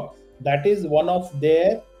postdoc, that is one of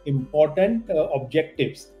their important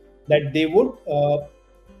objectives that they would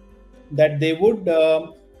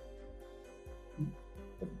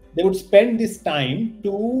spend this time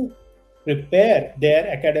to prepare their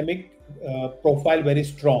academic profile very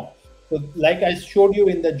strong. So like I showed you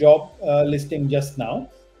in the job listing just now,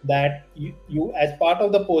 that you as part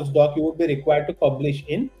of the postdoc, you would be required to publish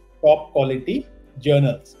in top quality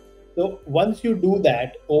journals. So once you do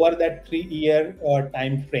that over that 3-year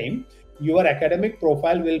time frame, your academic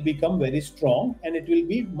profile will become very strong, and it will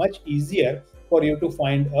be much easier for you to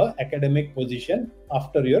find an academic position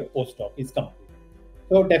after your postdoc is complete.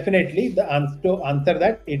 So definitely the answer to answer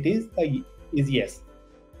that it is yes.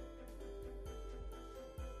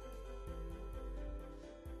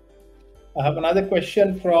 I have another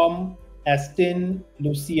question from Astin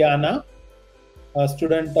Luciana, a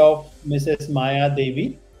student of Mrs. Maya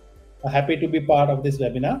Devi. Happy to be part of this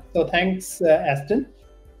webinar. So thanks, Astin.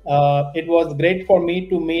 It was great for me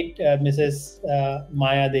to meet Mrs.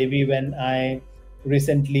 Maya Devi when I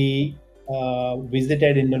recently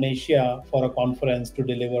visited Indonesia for a conference to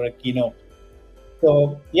deliver a keynote.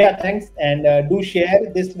 So yeah, thanks, and do share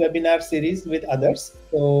this webinar series with others,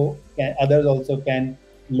 so others also can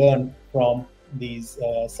learn from these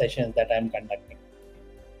sessions that I'm conducting.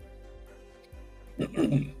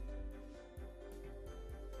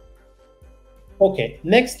 Okay,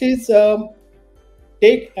 next is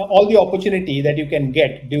take all the opportunity that you can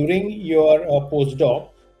get during your postdoc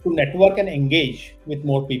to network and engage with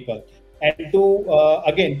more people. And to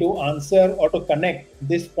again, to answer or to connect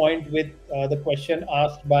this point with the question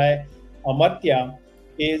asked by Amartya,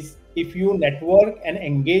 is if you network and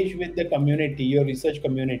engage with the community, your research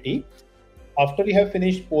community, after you have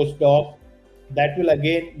finished postdoc, that will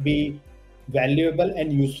again be valuable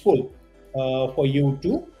and useful for you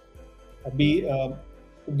to be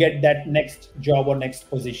get that next job or next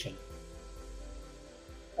position.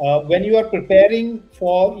 When you are preparing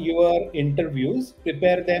for your interviews,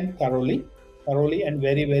 prepare them thoroughly and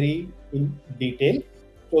very in detail,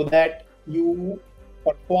 so that you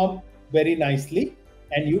perform very nicely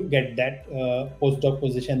and you get that postdoc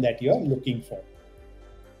position that you are looking for.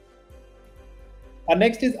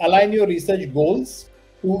 Next is align your research goals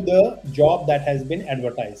to the job that has been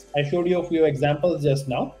advertised. I showed you a few examples just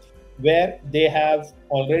now, where they have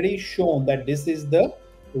already shown that this is the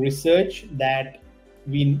research that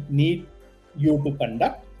we need you to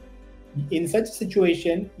conduct. In such a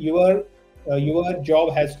situation, your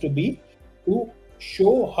job has to be to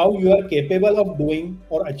show how you are capable of doing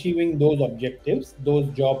or achieving those objectives, those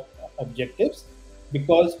job objectives,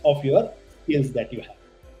 because of your skills that you have.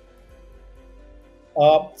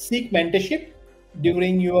 Seek mentorship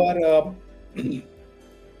during your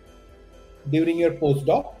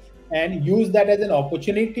postdoc, and use that as an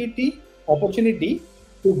opportunity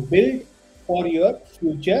to build for your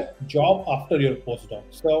future job after your postdoc.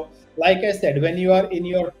 So, like I said, when you are in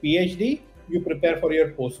your PhD, you prepare for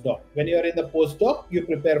your postdoc. When you are in the postdoc, you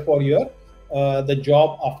prepare for your the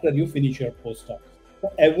job after you finish your postdoc.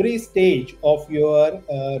 So every stage of your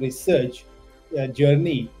research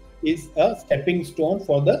journey is a stepping stone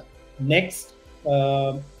for the next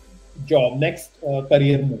job, next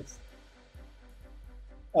career move.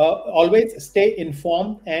 Always stay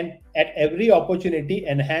informed, and at every opportunity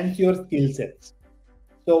enhance your skill sets.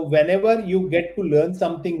 So whenever you get to learn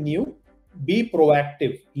something new, be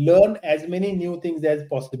proactive. Learn as many new things as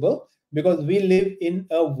possible, because we live in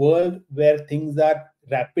a world where things are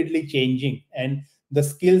rapidly changing, and the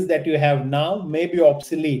skills that you have now may be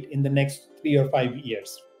obsolete in the next 3 or 5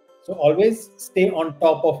 years. So always stay on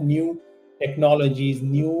top of new technologies,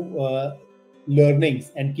 new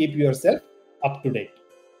learnings, and keep yourself up to date.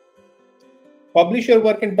 Publish your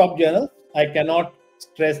work in top journals. I cannot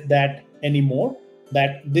stress that anymore,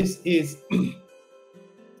 that this is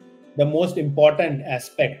the most important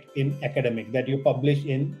aspect in academic, that you publish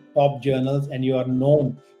in top journals and you are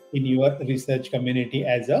known in your research community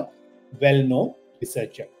as a well-known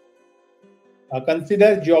researcher.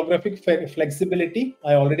 Consider geographic flexibility.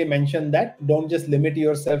 I already mentioned that. Don't just limit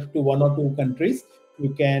yourself to 1 or 2 countries.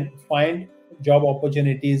 You can find job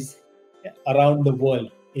opportunities around the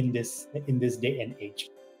world in this day and age.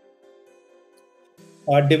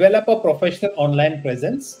 Develop a professional online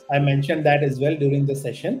presence. I mentioned that as well during the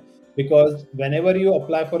session, because whenever you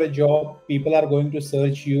apply for a job, people are going to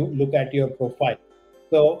search you, look at your profile.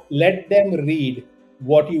 So let them read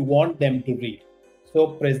what you want them to read. So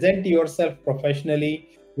present yourself professionally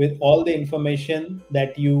with all the information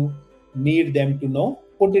that you need them to know.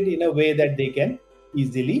 Put it in a way that they can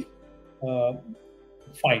easily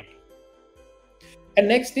find. And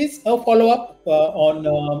next is a follow-up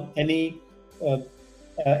on any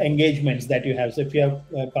engagements that you have. So if you have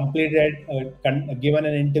completed, given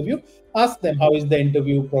an interview, ask them how is the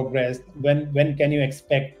interview progressed. When can you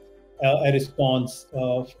expect a response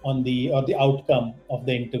on the outcome of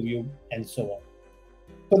the interview, and so on.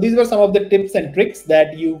 So these were some of the tips and tricks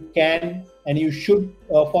that you can and you should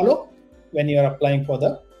follow when you are applying for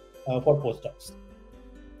the for postdocs.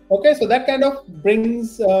 Okay, so that kind of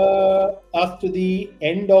brings us to the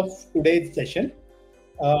end of today's session,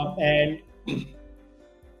 and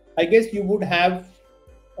I guess you would have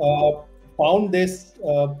found this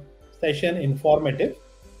session informative.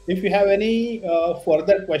 If you have any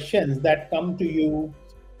further questions that come to you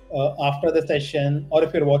after the session, or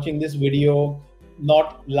if you're watching this video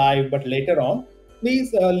not live but later on,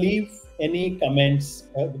 please leave any comments.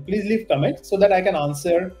 Please leave comments so that I can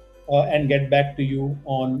answer and get back to you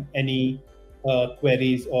on any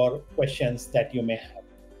queries or questions that you may have.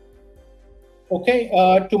 Okay,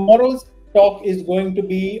 tomorrow's talk is going to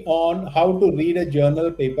be on how to read a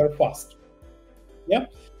journal paper fast. Yeah,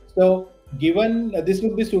 so given this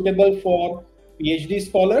would be suitable for PhD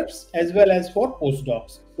scholars as well as for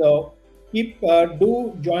postdocs. So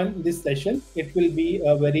do join this session. It will be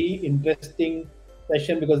a very interesting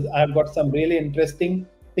session because I've got some really interesting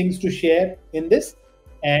things to share in this.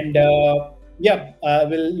 And yeah, I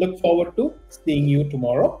will look forward to seeing you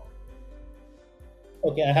tomorrow.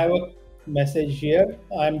 Okay, I have a message here.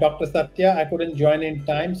 I'm Dr. Satya. I couldn't join in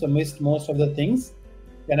time, so missed most of the things.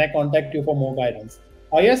 Can I contact you for more guidance?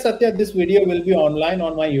 Yes, Satya, this video will be online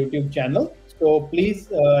on my YouTube channel. So please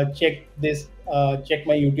check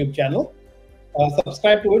my YouTube channel.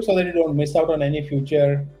 Subscribe to it so that you don't miss out on any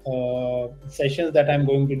future sessions that I'm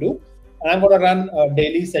going to do. And I'm going to run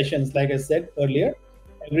daily sessions, like I said earlier.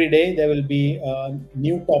 Every day there will be a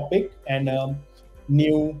new topic and a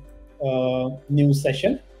new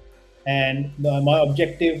session. And my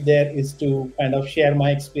objective there is to kind of share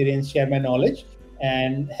my experience, share my knowledge,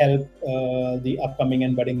 and help the upcoming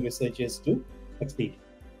and budding researchers to succeed.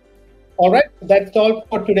 All right, that's all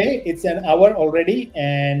for today. It's an hour already,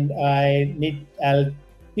 and I'll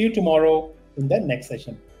see you tomorrow in the next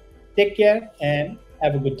session. Take care and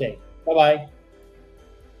have a good day. Bye-bye.